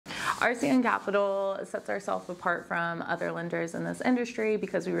RCN Capital sets ourselves apart from other lenders in this industry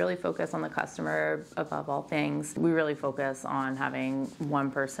because we really focus on the customer above all things. We really focus on having one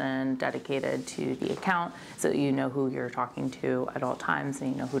person dedicated to the account so that you know who you're talking to at all times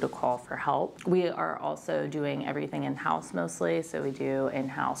and you know who to call for help. We are also doing everything in-house mostly, so we do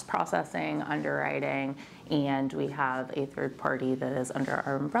in-house processing, underwriting, and we have a third party that is under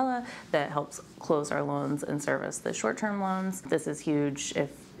our umbrella that helps close our loans and service the short-term loans. This is huge. If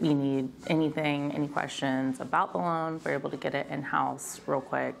you need anything, any questions about the loan, we're able to get it in-house real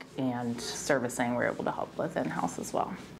quick, and servicing we're able to help with in-house as well.